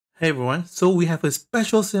Hey everyone, so we have a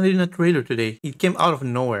special Senadina trailer today. It came out of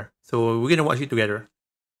nowhere, so we're gonna watch it together.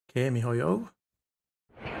 Okay, miHoYo.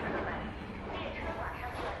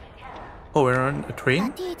 Oh, we're on a train? 把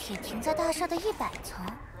地铁停在大厦的100层，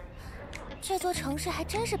这座城市还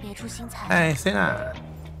真是别出心裁。哎，Sena。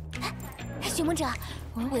寻梦者，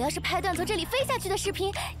我要是拍段从这里飞下去的视频，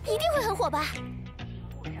一定会很火吧？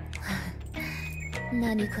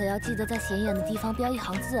那你可要记得在显眼的地方标一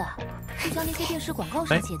行字啊，就像那些电视广告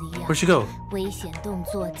上写的一样。Where'd she go? 危险动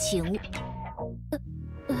作请勿。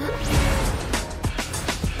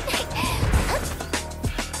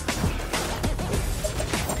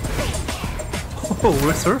Oh,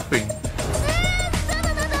 we're surfing.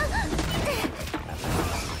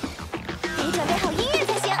 得准备好音乐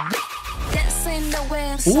才行。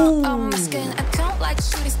Ooh. Like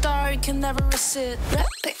shooting star, you can never resist.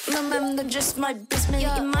 Pick my man, that just my business.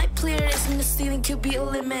 You might clear this in the ceiling, could be a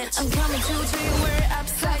limit. I'm coming to you, we're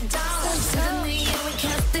upside down. Suddenly, yeah, we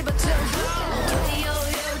can't stay but two.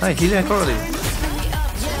 Hi, healing already.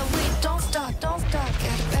 Yeah, we don't stop, don't stop.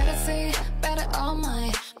 Got better say, better all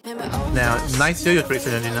mine. Now, nice yo-yo trick,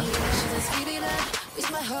 Senadina.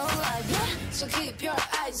 So keep your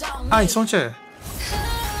eyes on me. Hi, Sonche.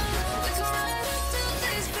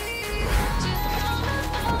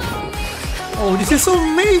 Oh, this is so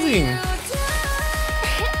amazing!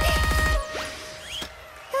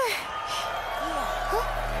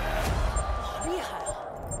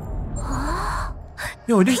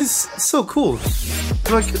 Yo, this is so cool.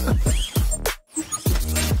 Like,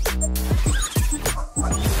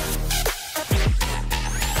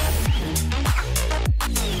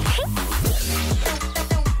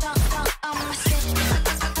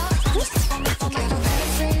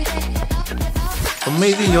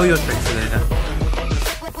 amazing yo-yo tricks today, huh?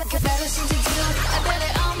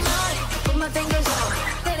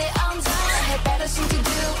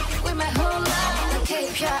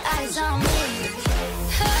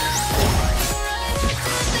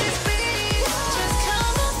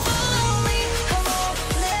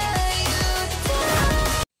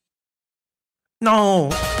 No!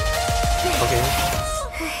 Okay.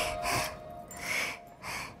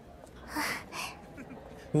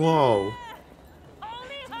 Whoa.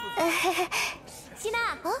 希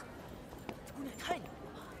娜，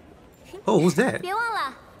 Oh, who's that? 别忘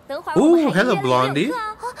了，等会儿我们 Ooh, 还 hello, 约了 Blondie. 一个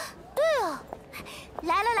课啊。对哦，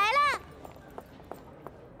来了来了。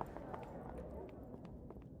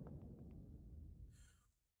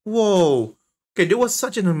 Whoa. Okay, that was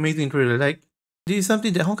such an amazing trailer. Like, this is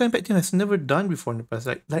something that Honkai Impact team has never done before in the past.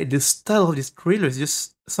 Like the style of this trailer is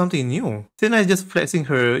just something new. Sena is just flexing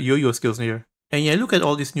her yo-yo skills here. And yeah, look at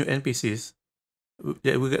all these new NPCs.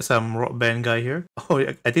 Yeah, we got some rock band guy here. Oh,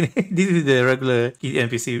 yeah, I think this is the regular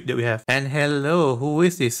NPC that we have. And hello, who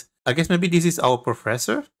is this? I guess maybe this is our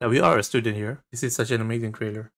professor. We are a student here. This is such an amazing trailer.